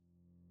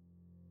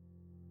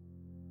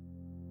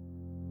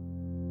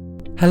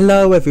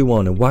Hello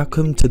everyone and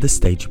welcome to The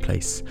Stage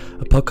Place,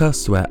 a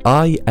podcast where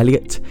I,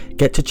 Elliot,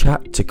 get to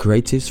chat to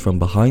creatives from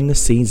behind the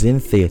scenes in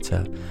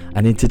theatre.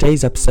 And in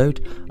today's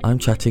episode, I'm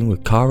chatting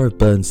with Kaara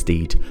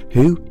Benstead,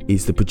 who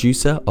is the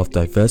producer of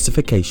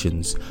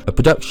Diversifications, a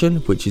production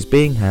which is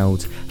being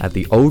held at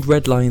the Old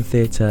Red Lion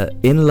Theatre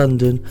in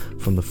London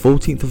from the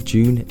 14th of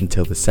June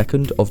until the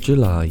 2nd of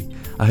July.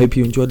 I hope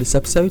you enjoyed this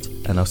episode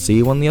and I'll see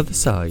you on the other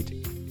side.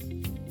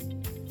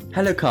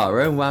 Hello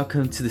Kaara and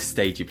welcome to The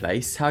Stage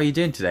Place. How are you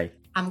doing today?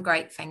 I'm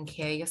great, thank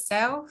you.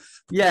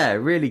 Yourself? Yeah,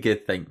 really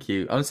good, thank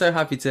you. I'm so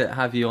happy to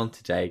have you on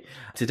today.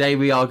 Today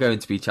we are going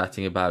to be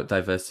chatting about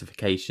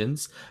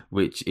Diversifications,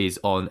 which is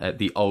on at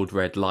the Old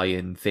Red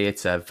Lion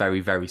Theatre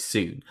very, very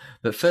soon.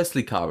 But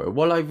firstly, Kaara,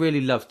 what I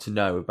really love to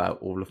know about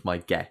all of my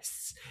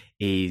guests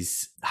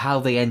is how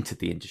they entered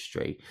the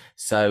industry.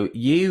 So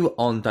you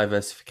on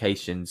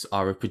Diversifications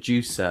are a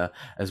producer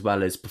as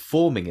well as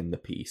performing in the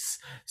piece.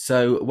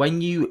 So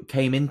when you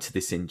came into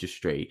this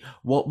industry,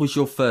 what was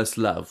your first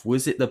love?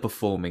 Was it the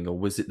performing or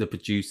was it the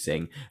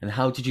producing? And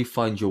how did you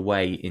find your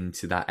way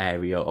into that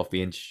area of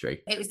the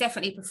industry? It was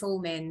definitely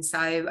performing. So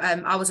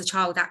I was a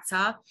child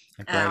actor.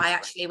 I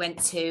actually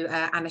went to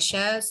Anna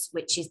Scher's,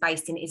 which is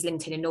based in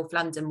Islington in North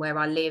London, where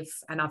I live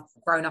and I've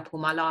grown up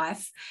all my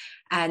life.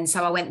 And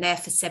so I went there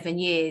for 7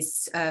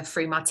 years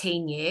through my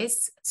teen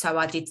years. So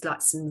I did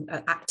like some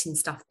acting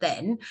stuff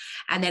then.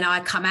 And then I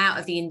come out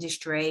of the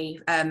industry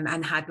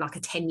and had like a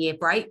 10-year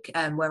break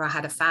where I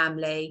had a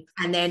family.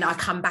 And then I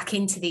come back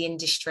into the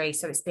industry.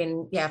 So it's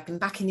been, I've been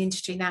back in the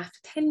industry now for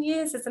 10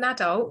 years as an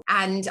adult.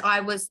 And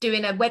I was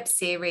doing a web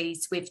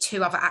series with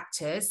two other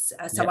actors.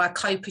 I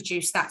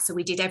co-produced that. So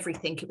we did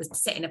everything. It was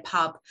set in a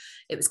pub.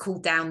 It was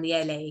called Down the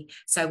Alley.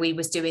 So we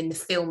was doing the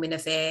filming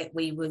of it.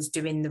 We was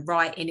doing the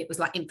writing. It was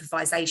like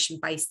improvisation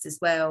based as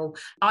well.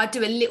 I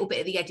do a little bit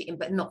of the editing,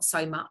 but not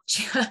so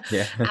much.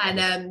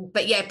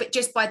 But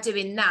just by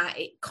doing that,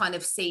 it kind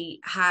of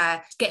see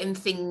how getting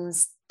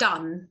things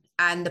done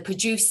and the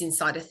producing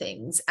side of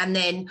things. And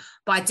then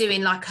by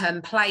doing like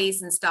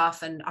plays and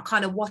stuff, and I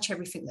kind of watch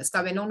everything that's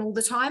going on all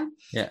the time.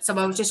 Yeah. So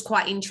I was just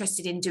quite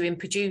interested in doing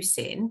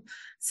producing.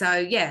 So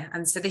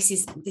and so this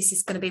is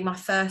going to be my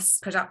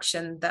first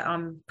production that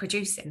I'm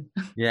producing.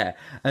 Yeah.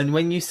 And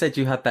when you said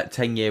you had that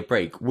 10-year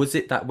break, was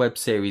it that web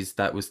series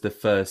that was the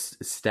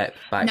first step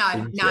back?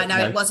 No,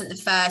 it wasn't the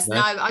first.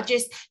 No, I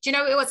just, do you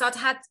know what it was? I'd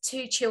had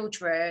 2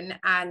 children,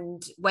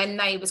 and when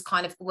they was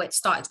kind of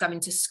started going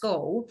to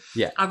school,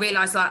 I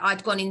realised like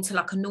I'd gone into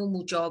like a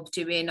normal job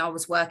I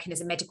was working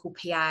as a medical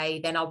PA,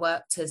 then I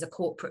worked as a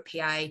corporate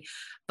PA,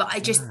 but I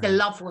just, the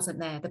love wasn't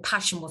there, the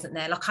passion wasn't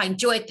there. Like I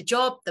enjoyed the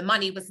job, the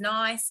money was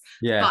nice,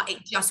 but it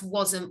just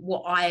wasn't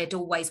what I had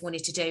always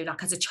wanted to do.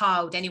 Like as a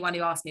child, anyone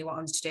who asked me what I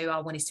wanted to do, I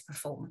wanted to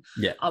perform.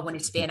 I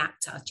wanted to be an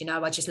actor. Do you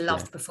know, I just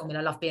loved performing.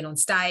 I love being on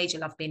stage. I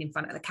love being in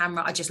front of the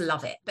camera. I just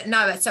love it. But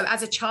no, so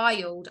as a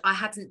child, I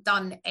hadn't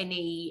done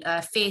any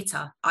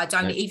theatre. I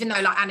don't, even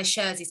though like Anna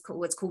Scher's is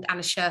called, it's called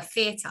Anna Scher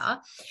Theatre.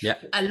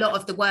 A lot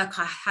of the work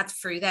I had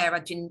through there,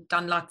 I'd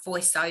done like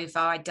voiceover,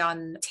 I'd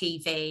done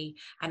TV,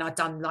 and I'd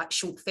done like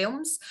short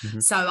films.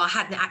 So I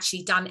hadn't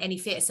actually done any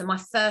theatre. So my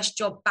first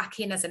job back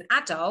in as an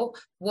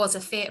adult was a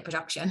theatre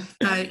production.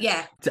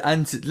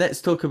 And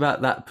let's talk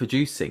about that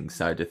producing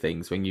side of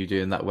things when you're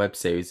doing that web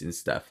series and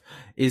stuff.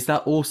 Is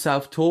that all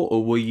self-taught,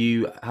 or were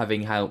you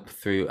having help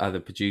through other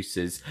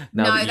producers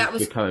that you've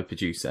become a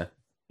producer?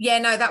 Yeah,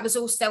 no, that was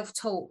all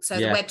self-taught. So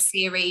the web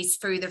series,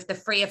 through the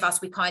 3 of us,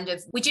 we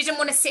didn't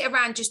want to sit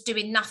around just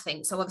doing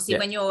nothing. So obviously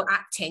when you're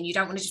acting, you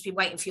don't want to just be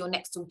waiting for your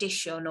next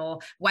audition or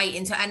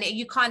and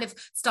you kind of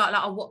start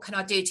like, oh, what can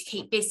I do to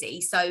keep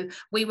busy? So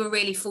we were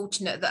really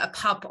fortunate that a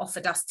pub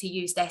offered us to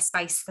use their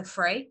space for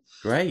free.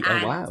 Great.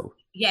 Oh, wow.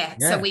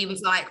 So we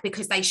was like,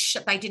 because they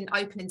didn't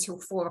open until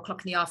 4:00 in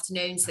the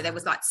afternoon, so there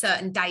was like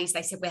certain days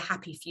they said we're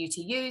happy for you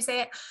to use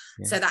it.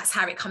 So that's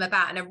how it come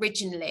about. And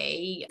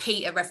originally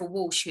Peter Revel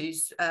Walsh,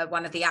 who's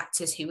one of the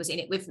actors who was in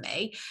it with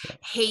me,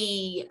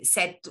 he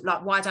said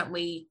like, why don't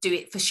we do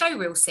it for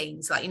showreel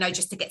scenes, like, you know,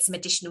 just to get some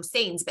additional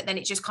scenes. But then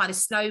it just kind of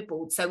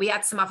snowballed, so we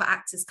had some other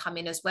actors come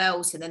in as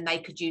well, so then they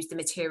could use the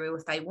material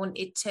if they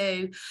wanted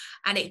to,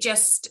 and it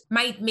just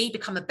made me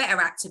become a better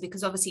actor,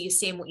 because obviously you're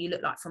seeing what you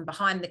look like from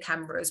behind the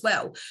camera as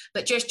well,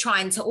 but just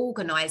trying to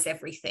organize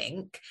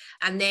everything.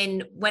 And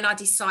then when I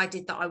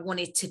decided that I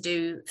wanted to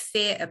do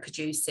theatre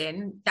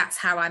producing, that's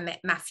how I met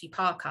Matthew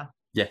Parker.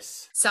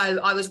 Yes. So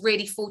I was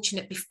really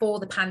fortunate. Before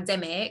the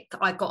pandemic,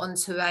 I got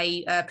onto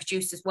a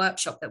producer's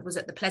workshop that was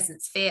at the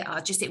Pleasance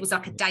Theatre. It was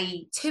like a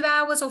day, 2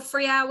 hours or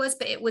 3 hours,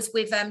 but it was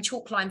with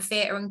Chalkline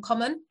Theatre and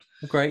Common.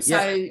 Great. So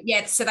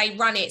they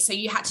run it. So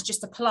you had to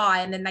just apply,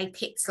 and then they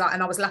picked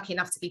and I was lucky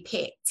enough to be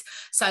picked.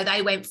 So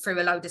they went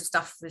through a load of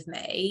stuff with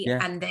me.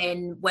 And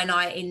then when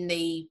in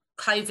the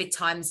COVID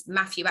times,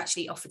 Matthew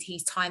actually offered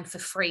his time for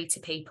free to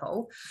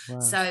people. Wow.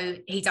 So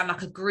he done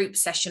like a group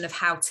session of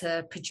how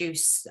to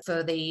produce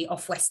for the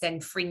off West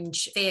End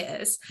fringe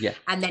theatres. Yeah.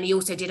 And then he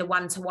also did a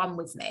one-to-one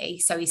with me.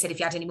 So he said if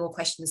you had any more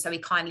questions, so he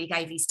kindly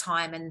gave his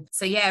time. And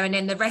so, yeah, and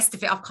then the rest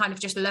of it I've kind of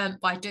just learnt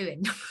by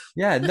doing.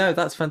 Yeah, no,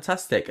 that's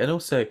fantastic. And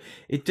also,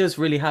 it does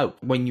really help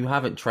when you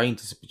haven't trained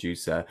as a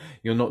producer,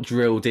 you're not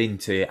drilled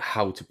into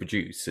how to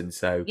produce. And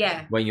so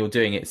Yeah. when you're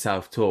doing it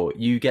self-taught,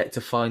 you get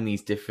to find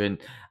these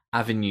different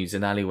avenues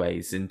and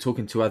alleyways and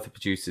talking to other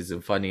producers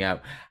and finding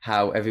out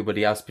how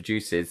everybody else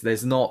produces.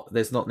 There's not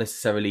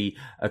necessarily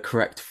a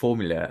correct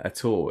formula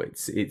at all.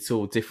 It's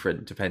all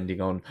different depending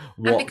on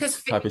what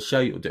type of show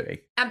you're doing.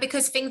 And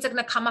because things are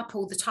going to come up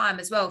all the time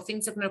as well,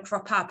 things are going to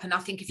crop up. And I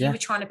think if you were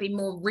trying to be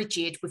more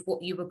rigid with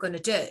what you were going to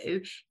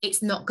do,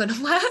 it's not going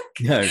to work.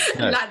 No.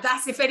 Like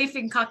that's, if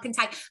anything, I can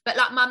take. But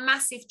like my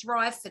massive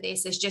drive for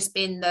this has just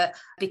been that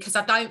because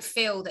I don't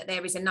feel that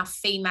there is enough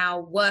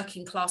female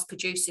working class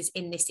producers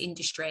in this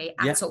industry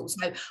at all.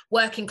 So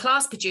working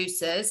class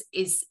producers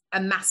is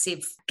a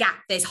massive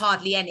gap. There's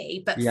hardly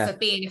any, but for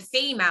being a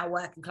female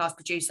working class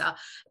producer,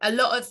 a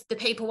lot of the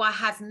people I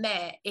have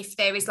met, if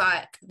there is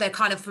like, they're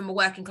kind of from a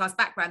working class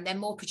background, they're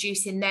more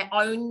producing their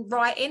own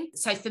writing.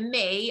 So for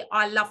me,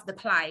 I love the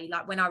play.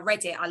 Like when I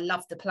read it, I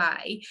loved the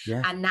play.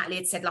 And Natalie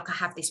had said, like, I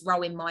have this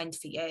role in mind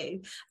for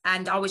you.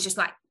 And I was just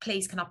like,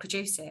 please, can I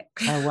produce it?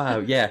 Oh, wow.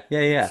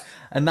 Yeah.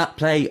 And that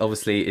play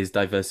obviously is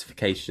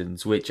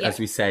Diversifications, which, as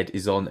we said,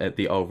 is on at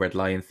the Old Red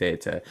Lion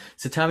Theatre.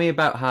 So tell me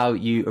about how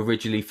you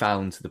originally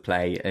found the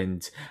play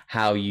and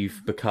how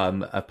you've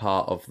become a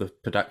part of the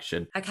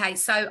production. Okay,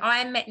 so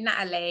I met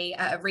Natalie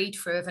at a read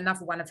through of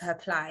another one of her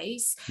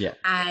plays.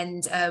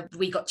 And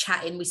we got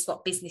chatting, we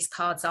swapped business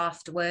cards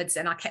afterwards,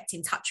 and I kept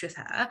in touch with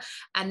her.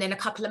 And then a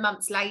couple of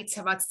months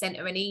later, I'd sent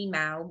her an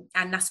email,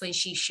 and that's when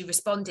she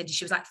responded.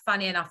 She was like,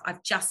 funny enough,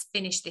 I've just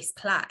finished this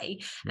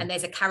play and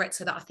there's a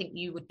character that I think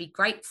you would be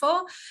great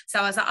for. So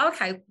I was like,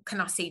 okay,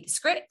 can I see the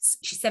script?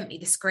 She sent me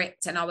the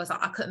script, and I was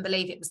like, I couldn't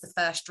believe it was the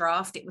first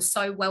draft. It was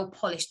so well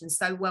polished and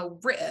so well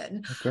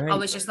written. I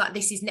was just like,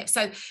 this is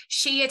so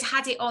she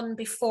had it on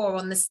before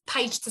on the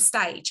page to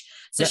stage,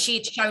 so she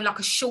had shown like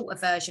a shorter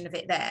version of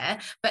it there,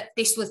 but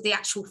this was the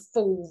actual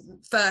full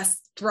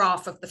first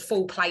draft of the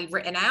full play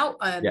written out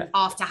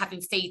after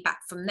having feedback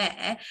from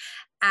there.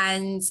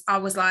 And I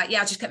was like,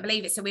 I just couldn't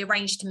believe it. So we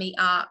arranged to meet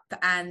up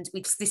and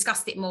we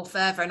discussed it more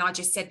further. And I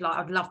just said, like,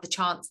 I'd love the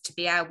chance to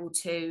be able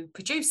to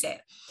produce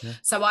it.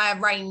 So I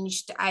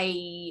arranged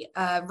a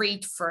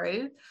read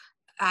through,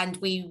 and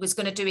we was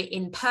going to do it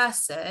in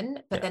person,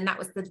 but then that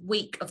was the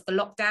week of the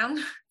lockdown.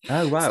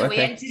 Oh, wow. So we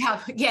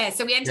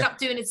ended up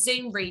doing a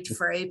Zoom read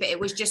through, but it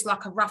was just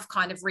like a rough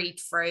kind of read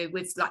through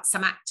with like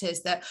some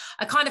actors that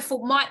I kind of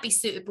thought might be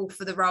suitable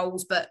for the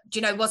roles, but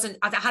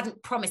I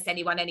hadn't promised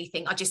anyone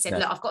anything. I just said,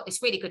 look, I've got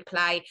this really good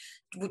play.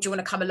 Would you want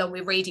to come along? We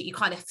read it. You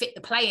kind of fit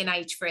the playing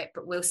age for it,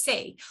 but we'll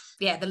see.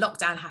 The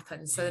lockdown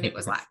happened. So then it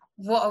was like,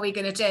 what are we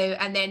going to do?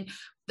 And then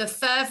the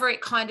further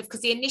it kind of,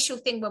 because the initial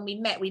thing when we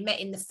met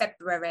in the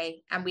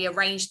February and we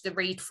arranged the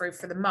read through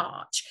for the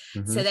March.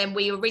 So then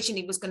we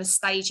originally was going to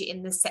stage it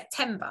in the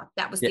September.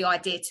 That was the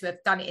idea, to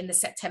have done it in the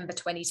September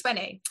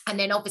 2020. And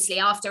then obviously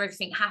after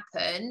everything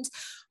happened,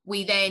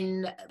 we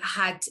then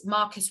had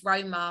Marcus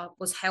Roma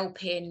was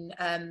helping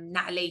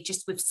Natalie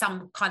just with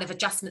some kind of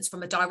adjustments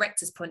from a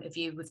director's point of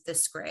view with the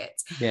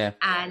script.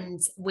 And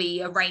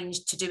we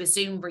arranged to do a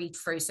Zoom read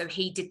through. So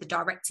he did the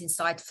directing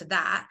side for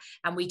that.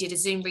 And we did a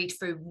Zoom read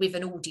through with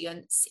an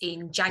audience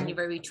in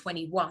January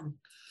 21.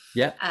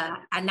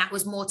 And that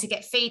was more to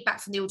get feedback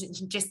from the audience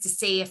and just to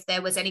see if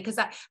there was any, because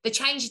the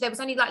changes, there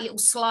was only like little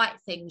slight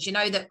things,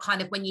 that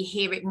kind of when you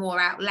hear it more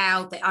out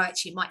loud, that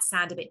actually it might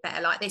sound a bit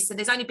better like this. So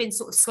there's only been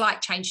sort of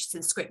slight changes to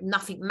the script,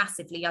 nothing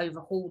massively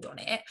overhauled on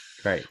it.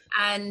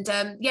 And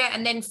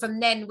and then from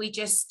then we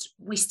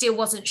still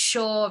wasn't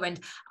sure. And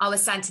I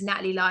was saying to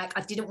Natalie, like,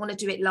 I didn't want to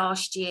do it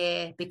last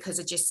year because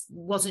I just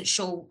wasn't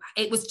sure.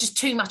 It was just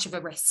too much of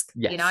a risk,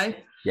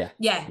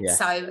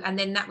 So, and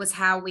then that was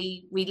how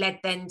we led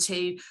then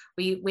to,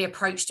 we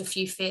approached a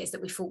few theatres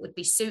that we thought would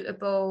be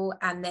suitable,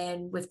 and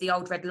then with the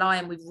Old Red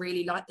Lion we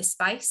really liked the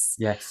space.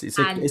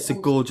 It's a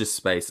gorgeous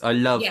space. I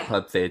love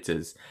pub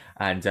theatres,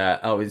 and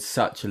it's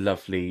such a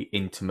lovely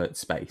intimate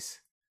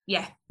space.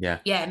 No,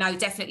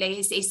 definitely.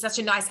 It's such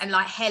a nice, and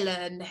like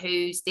Helen,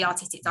 who's the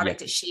artistic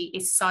director, she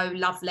is so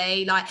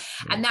lovely, like,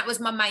 and that was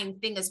my main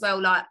thing as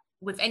well, like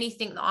with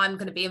anything that I'm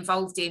going to be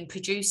involved in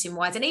producing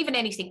wise, and even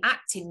anything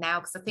acting now,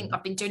 because I think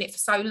I've been doing it for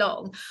so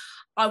long,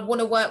 I want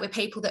to work with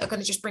people that are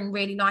going to just bring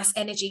really nice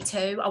energy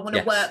too. I want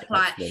to work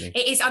like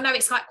it is. I know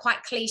it's like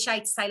quite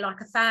cliche to say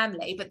like a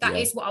family, but that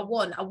is what I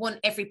want. I want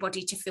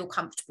everybody to feel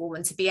comfortable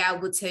and to be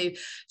able to,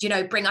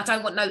 bring, I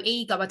don't want no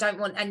ego. I don't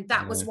want, and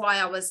that was why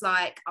I was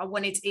like,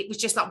 it was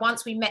just like,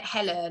 once we met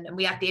Helen and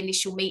we had the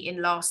initial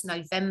meeting last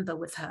November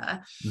with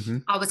her,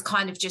 I was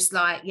kind of just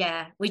like,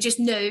 we just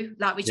knew,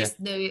 just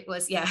knew it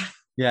was,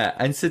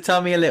 and so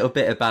tell me a little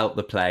bit about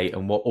the play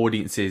and what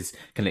audiences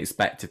can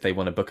expect if they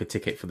want to book a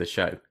ticket for the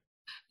show.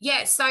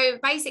 Yeah, so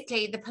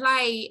basically the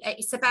play,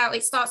 it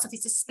starts off,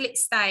 it's a split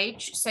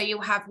stage. So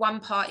you'll have one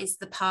part is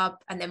the pub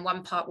and then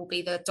one part will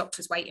be the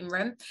doctor's waiting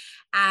room.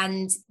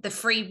 And the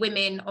three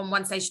women on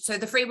one stage, so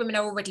the three women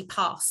are already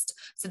passed.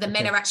 So the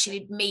men are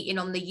actually meeting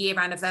on the year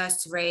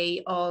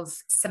anniversary of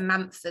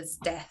Samantha's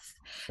death.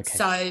 Okay.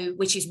 So,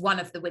 which is one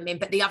of the women,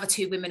 but the other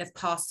two women have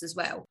passed as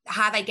well.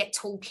 How they get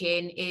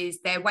talking is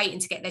they're waiting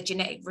to get their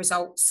genetic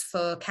results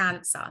for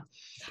cancer.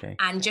 Okay.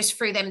 And just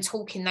through them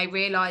talking, they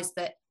realise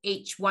that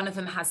each one of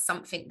them has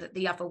something that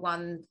the other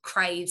one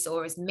craves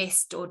or has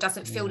missed or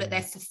doesn't feel that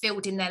they're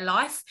fulfilled in their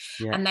life.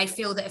 Yeah. And they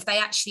feel that if they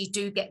actually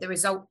do get the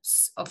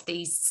results of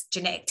these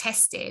genetic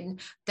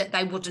testing, that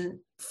they wouldn't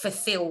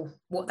fulfill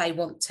what they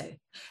want to.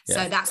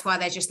 So that's why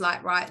they're just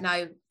like, right,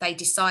 no, they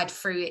decide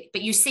through it.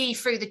 But you see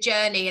through the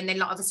journey, and then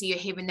like obviously you're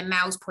hearing the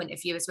male's point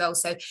of view as well.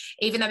 So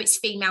even though it's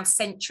female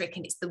centric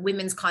and it's the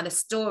women's kind of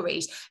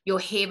stories, you're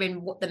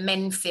hearing what the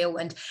men feel.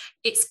 And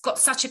it's got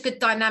such a good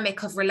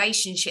dynamic of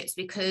relationships,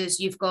 because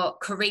you've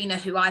got Karina,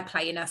 who I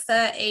play, in her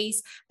 30s,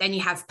 then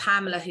you have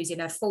Pamela, who's in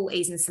her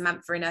 40s, and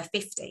Samantha in her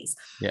 50s.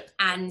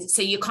 And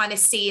so you're kind of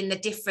seeing the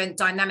different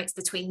dynamics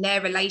between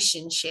their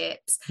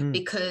relationships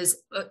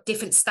because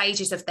different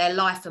stages of their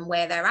life and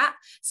where they're at.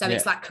 So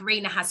it's like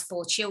Karina has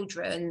 4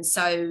 children,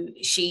 so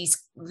she's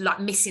like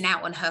missing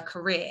out on her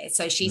career.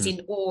 So she's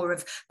in awe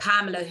of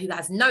Pamela, who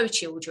has no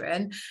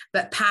children,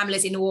 but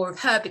Pamela's in awe of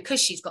her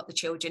because she's got the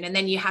children. And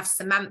then you have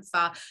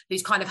Samantha,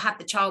 who's kind of had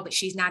the child, but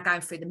she's now going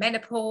through the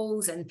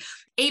menopause. And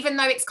even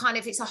though it's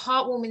a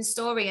heartwarming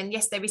story, and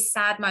yes, there is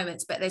sad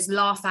moments, but there's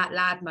laugh out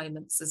loud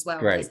moments as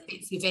well. There's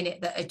bits within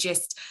it that are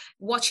just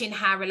watching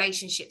how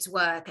relationships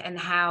work and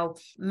how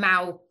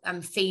male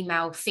and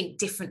female think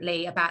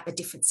differently about the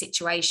different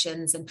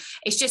situations. And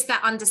it's just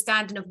that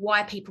understanding of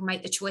why people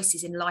make the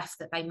choices in life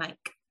that they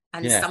make.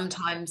 And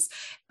sometimes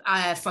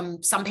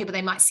from some people,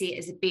 they might see it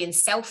as being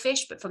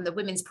selfish, but from the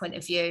women's point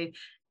of view,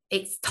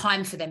 it's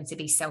time for them to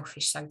be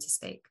selfish, so to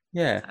speak.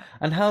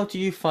 And how do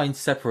you find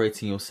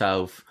separating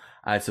yourself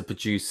as a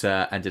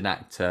producer and an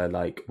actor,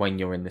 like when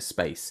you're in the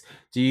space?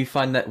 Do you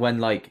find that when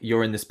like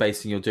you're in the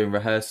space and you're doing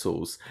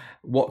rehearsals,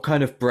 what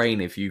kind of brain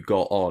have you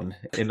got on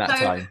in that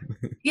time?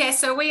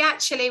 So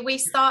we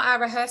start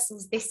our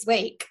rehearsals this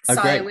week.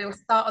 We'll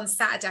start on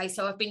Saturday.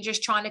 So I've been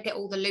just trying to get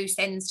all the loose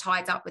ends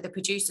tied up with the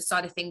producer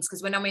side of things,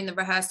 because when I'm in the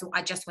rehearsal,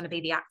 I just want to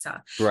be the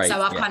actor. So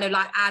I've kind of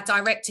like, our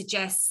director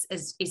Jess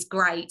is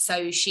great.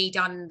 So she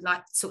done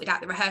like sorted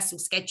out the rehearsal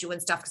schedule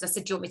and stuff, because I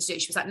said, do you want me to do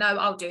it? She was like, no,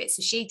 I'll do it.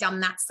 So she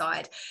done that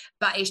side.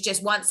 But it's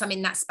just once I'm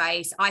in that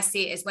space, I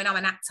see it as when I'm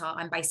an actor,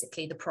 I'm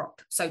basically the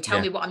prop. So tell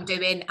me what I'm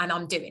doing and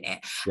I'm doing it.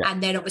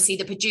 And then obviously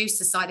the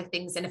producer side of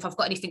things, and if I've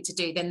got anything to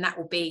do, then that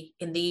will be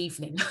in the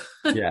evening.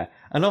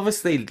 And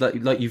obviously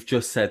like you've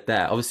just said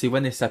there, obviously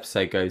when this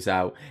episode goes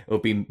out, it'll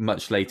be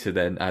much later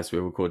than as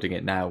we're recording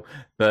it now,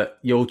 but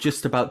you're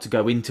just about to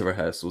go into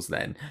rehearsals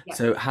then.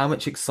 So how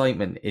much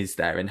excitement is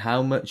there, and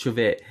how much of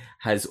it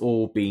has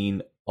all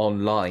been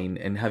online?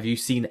 And have you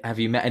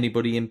met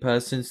anybody in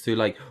person through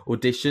like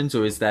auditions,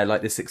 or is there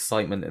like this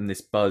excitement and this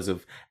buzz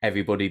of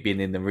everybody being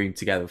in the room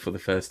together for the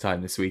first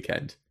time this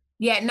weekend?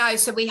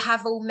 So we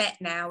have all met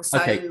now. So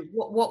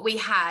what we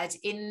had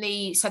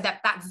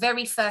that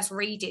very first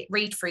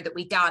read through that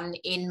we done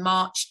in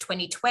March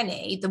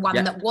 2020, the one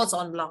that was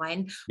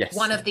online,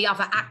 one of the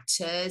other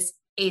actors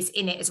is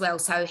in it as well.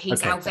 So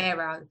he's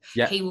Alvaro.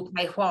 He will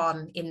play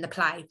Juan in the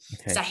play.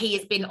 So he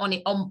has been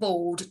on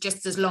board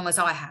just as long as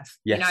I have.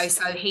 You know,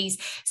 so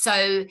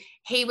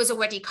he was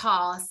already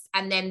cast,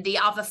 and then the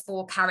other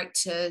 4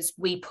 characters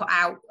we put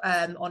out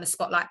on a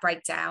spotlight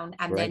breakdown,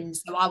 and then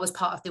so I was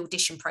part of the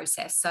audition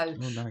process. So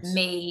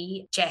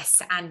me,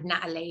 Jess and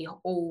Natalie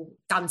all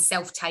done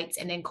self-tapes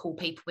and then call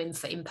people in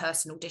for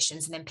in-person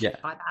auditions and then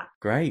picked by that.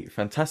 Great,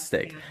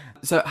 fantastic.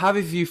 So how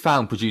have you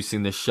found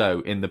producing this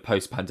show in the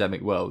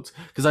post-pandemic world?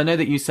 Because I know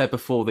that you said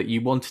before that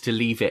you wanted to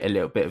leave it a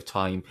little bit of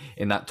time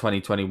in that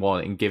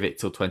 2021 and give it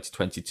till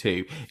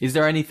 2022. Is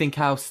there anything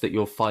else that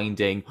you're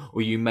finding,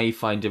 or you may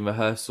find in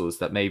rehearsals,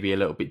 that may be a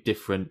little bit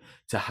different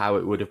to how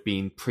it would have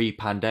been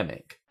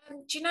pre-pandemic?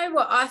 Do you know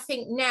what I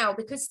think now,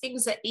 because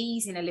things are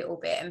easing a little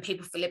bit and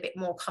people feel a bit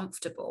more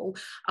comfortable,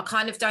 I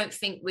kind of don't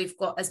think we've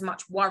got as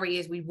much worry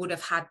as we would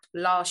have had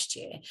last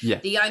year.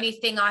 The only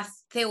thing I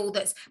feel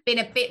that's been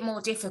a bit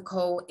more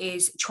difficult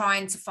is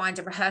trying to find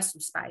a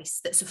rehearsal space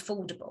that's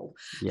affordable,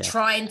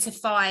 trying to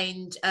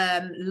find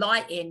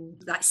lighting,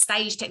 like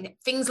stage technique,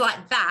 things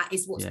like that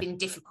is what's been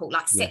difficult,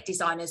 like set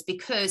designers,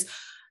 because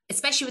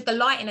especially with the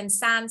lighting and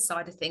sound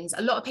side of things,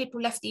 a lot of people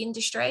left the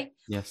industry.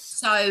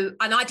 So,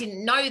 and I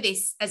didn't know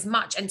this as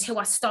much until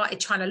I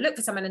started trying to look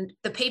for someone, and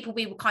the people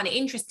we were kind of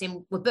interested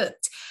in were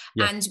booked.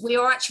 And we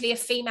are actually a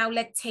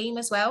female-led team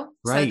as well.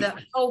 So the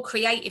whole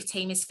creative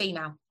team is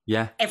female.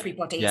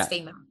 Everybody is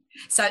female.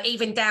 So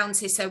even down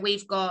to, so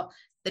we've got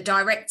the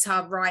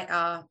director,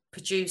 writer,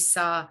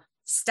 producer,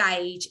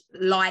 stage,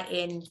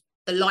 lighting,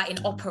 the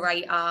lighting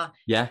operator.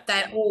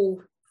 They're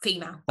all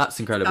female. That's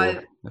incredible.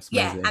 So, That's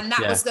yeah, amazing. and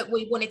that was that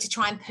we wanted to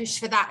try and push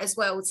for that as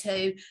well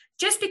too,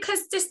 just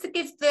to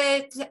give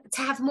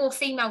to have more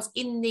females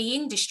in the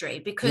industry,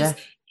 because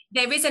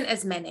there isn't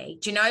as many,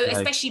 do you know,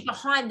 especially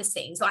behind the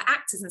scenes, like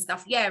actors and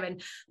stuff.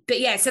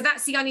 So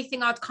that's the only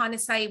thing I'd kind of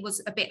say was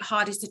a bit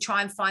hard, is to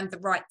try and find the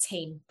right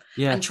team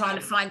and trying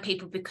to find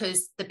people,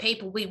 because the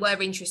people we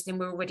were interested in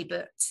were already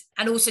booked,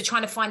 and also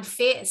trying to find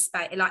theatre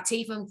space, like to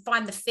even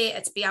find the theatre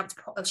to be able to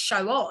put a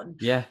show on.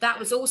 That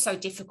was also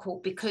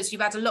difficult, because you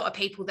had a lot of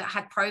people that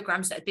had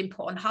programs that had been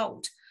put on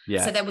hold.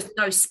 So there was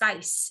no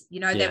space,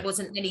 there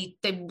wasn't any,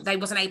 they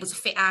wasn't able to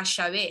fit our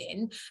show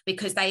in,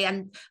 because they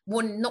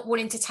were not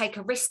wanting to take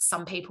a risk,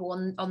 some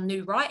people, on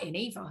new writing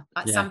either.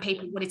 Like some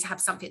people wanted to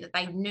have something that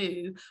they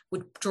knew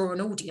would draw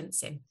an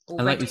audience in already.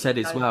 And like you said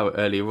as well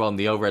earlier on,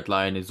 the Old Red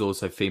Lion is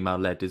also female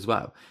led as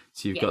well.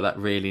 So you've got that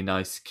really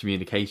nice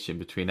communication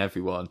between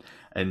everyone,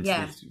 and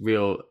this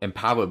real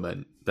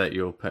empowerment that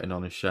you're putting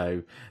on a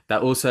show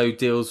that also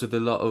deals with a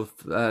lot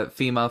of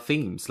female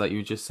themes, like you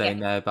were just saying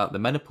there about the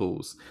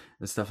menopause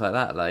and stuff like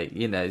that. Like,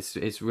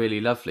 it's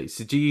really lovely.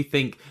 So do you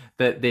think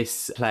that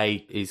this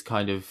play is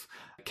kind of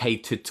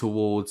catered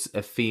towards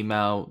a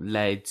female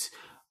led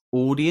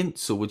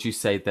audience, or would you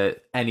say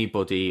that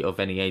anybody of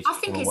any age? I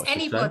think it's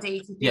anybody,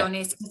 to be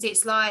honest, because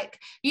it's like,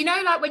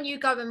 like when you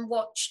go and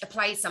watch a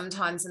play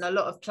sometimes, and a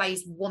lot of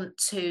plays want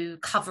to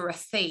cover a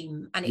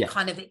theme, and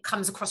it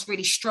comes across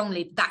really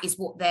strongly, that is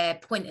what their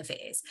point of it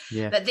is.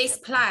 But this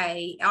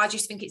play, I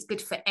just think it's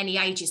good for any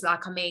ages.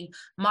 Like, I mean,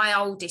 my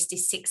oldest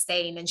is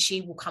 16 and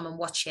she will come and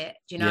watch it,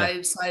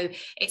 so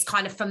it's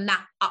kind of from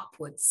that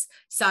upwards.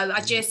 So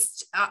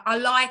I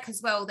like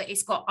as well that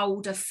it's got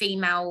older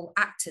female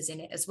actors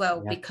in it as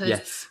well, because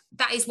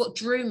that is what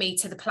drew me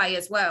to the play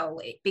as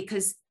well,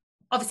 because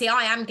obviously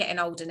I am getting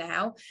older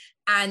now,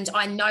 and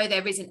I know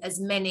there isn't as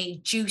many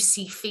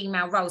juicy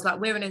female roles. Like,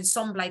 we're an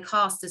ensemble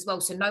cast as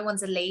well, so no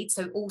one's a lead,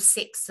 so all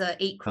 6 are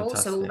equal.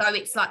 Fantastic. So although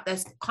it's like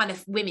this kind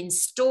of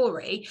women's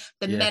story,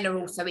 the men are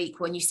also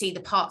equal, and you see the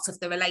parts of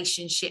the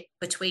relationship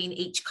between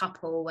each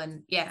couple.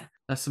 And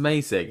that's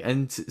amazing.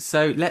 And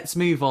so let's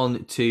move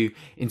on to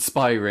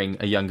inspiring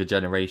a younger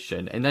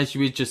generation. And as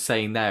you were just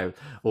saying there,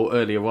 or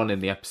earlier on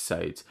in the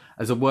episode,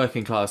 as a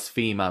working class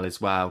female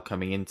as well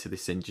coming into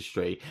this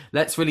industry,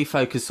 let's really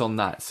focus on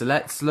that. So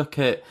let's look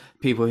at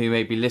people who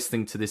may be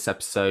listening to this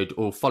episode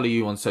or follow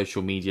you on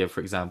social media,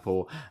 for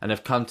example, and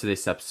have come to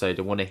this episode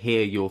and want to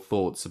hear your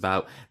thoughts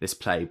about this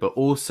play, but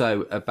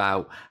also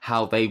about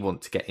how they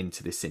want to get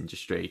into this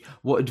industry.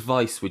 What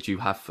advice would you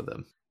have for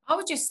them? I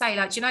would just say,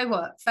 like, do you know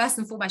what? First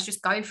and foremost,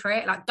 just go for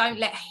it. Like, don't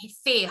let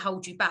fear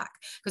hold you back,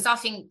 because I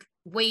think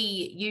we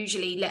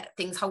usually let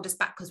things hold us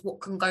back, because what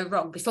can go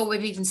wrong? Before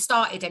we've even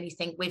started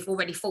anything, we've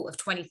already thought of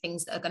 20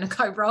 things that are going to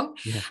go wrong.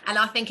 And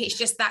I think it's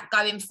just that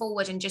going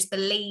forward and just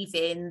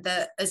believing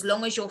that as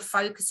long as your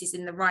focus is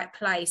in the right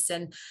place.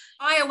 And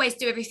I always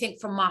do everything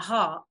from my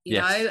heart, you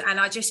know, and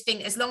I just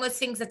think as long as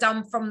things are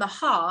done from the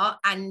heart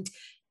and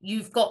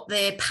you've got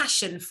the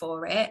passion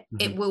for it,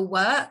 it will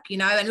work,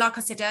 And like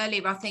I said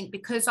earlier, I think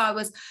because I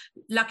was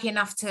lucky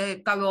enough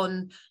to go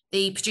on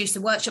the producer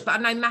workshop, but I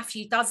know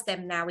Matthew does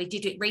them now. He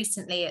did it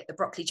recently at the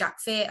Broccoli Jack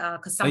Theatre,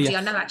 because somebody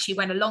I know actually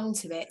went along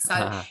to it.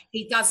 So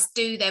he does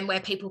do them where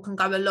people can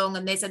go along,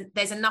 and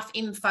there's enough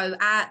info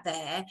out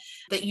there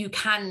that you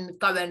can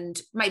go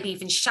and maybe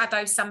even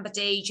shadow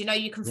somebody,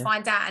 you can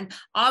find out. And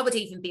I would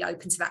even be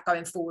open to that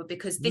going forward,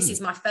 because this is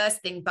my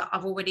first thing, but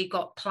I've already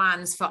got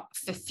plans for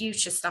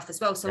future stuff as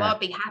well. So I'd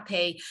be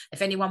happy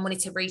if anyone wanted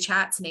to reach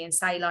out to me and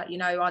say, like,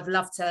 I'd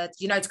love to,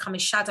 to come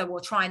and shadow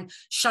or try and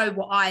show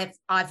what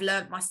I've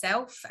learned myself.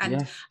 And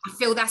I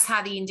feel that's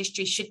how the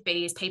industry should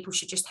be, is people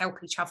should just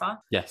help each other.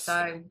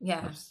 So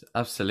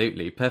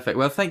absolutely perfect.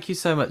 Well, thank you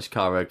so much,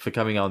 Kaara, for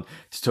coming on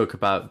to talk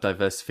about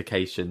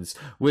diversifications,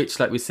 which,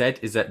 like we said,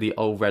 is at the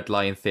Old Red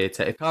Lion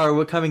Theatre. Kaara,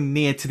 we're coming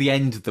near to the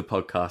end of the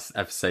podcast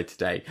episode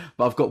today,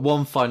 but I've got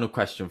one final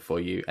question for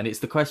you, and it's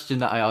the question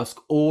that I ask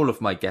all of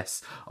my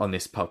guests on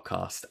this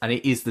podcast, and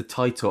it is the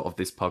title of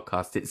this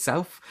podcast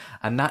itself,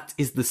 and that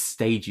is the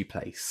stagey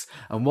place.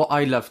 And what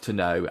I love to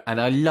know, and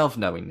I love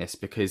knowing this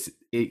because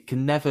it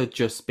can never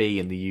just be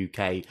in the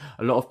UK.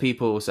 A lot of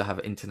people also have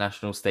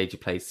international stagey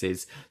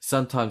places.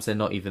 Sometimes they're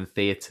not even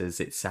theatres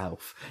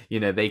itself.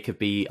 They could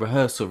be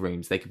rehearsal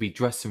rooms, they could be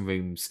dressing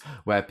rooms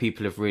where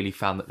people have really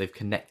found that they've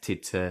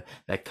connected to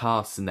their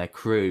cast and their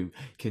crew.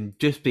 It can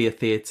just be a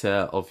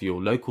theatre of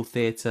your local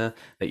theatre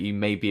that you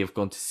maybe have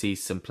gone to see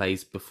some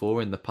plays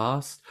before in the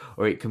past,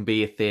 or it can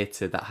be a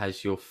theatre that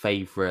has your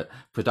favourite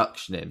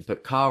production in.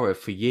 But Kaara,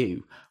 for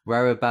you,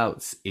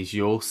 whereabouts is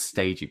your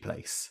stagey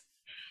place?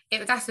 It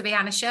would have to be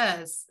Anna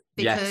Scher's,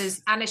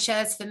 because Anna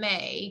Scher's, for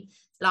me,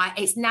 like,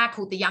 it's now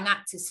called the Young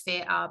Actors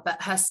Theatre,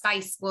 but her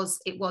space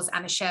was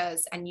Anna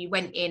Scher's, and you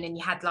went in and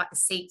you had like the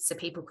seats so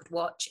people could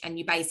watch, and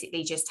you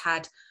basically just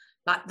had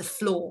like the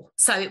floor.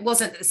 So it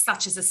wasn't as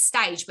such as a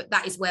stage, but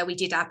that is where we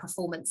did our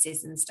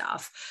performances and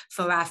stuff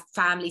for our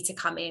family to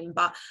come in.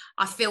 But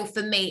I feel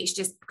for me, it's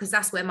just because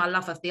that's where my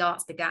love of the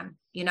arts began,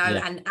 you know.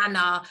 Yeah. And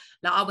Anna,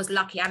 like I was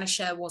lucky, Anna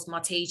Sher was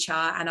my teacher,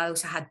 and I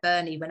also had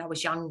Bernie when I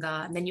was younger.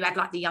 And then you had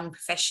like the young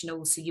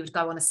professionals, so you would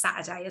go on a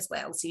Saturday as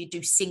well. So you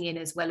do singing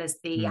as well as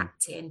the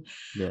acting.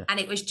 Yeah. And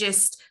it was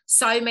just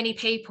so many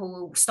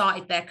people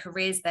started their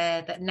careers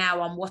there that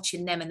now I'm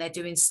watching them and they're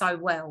doing so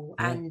well.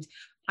 Yeah. And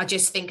I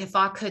just think if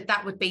I could,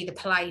 that would be the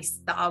place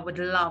that I would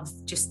love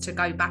just to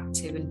go back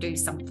to and do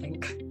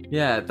something.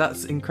 Yeah,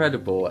 that's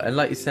incredible. And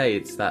like you say,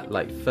 it's that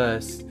like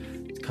first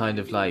kind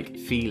of like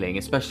feeling,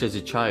 especially as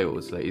a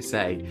child, like you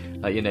say,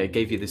 like, you know, it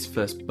gave you this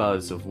first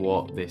buzz of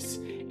what this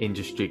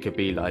industry could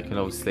be like. And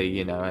obviously,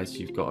 you know, as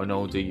you've gotten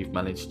older, you've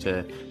managed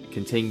to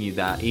continue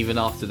that even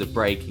after the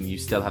break, and you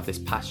still have this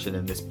passion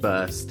and this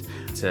burst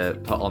to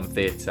put on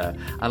theatre.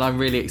 And I'm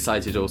really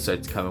excited also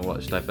to come and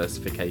watch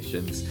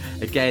Diversifications.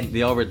 Again,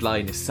 the Old Red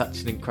Lion is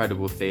such an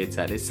incredible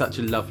theatre, and it's such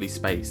a lovely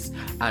space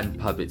and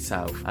pub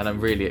itself, and I'm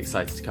really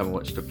excited to come and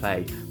watch the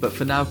play. But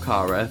for now,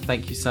 Kaara,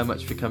 thank you so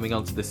much for coming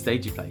onto the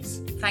Stagey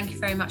Place. Thank you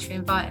very much for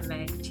inviting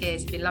me.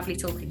 Cheers, it's been lovely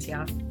talking to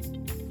you.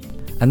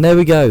 And there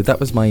we go, that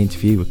was my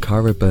interview with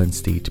Kaara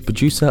Benstead,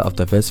 producer of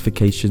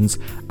Diversifications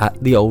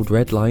at the Old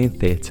Red Lion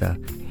Theatre.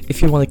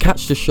 If you want to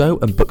catch the show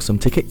and book some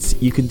tickets,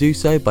 you can do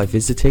so by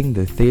visiting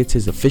the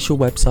theatre's official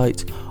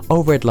website,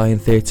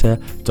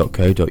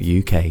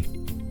 oldredliontheatre.co.uk.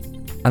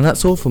 And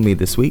that's all from me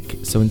this week,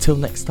 so until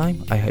next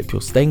time, I hope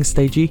you're staying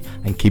stagey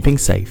and keeping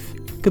safe.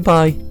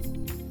 Goodbye.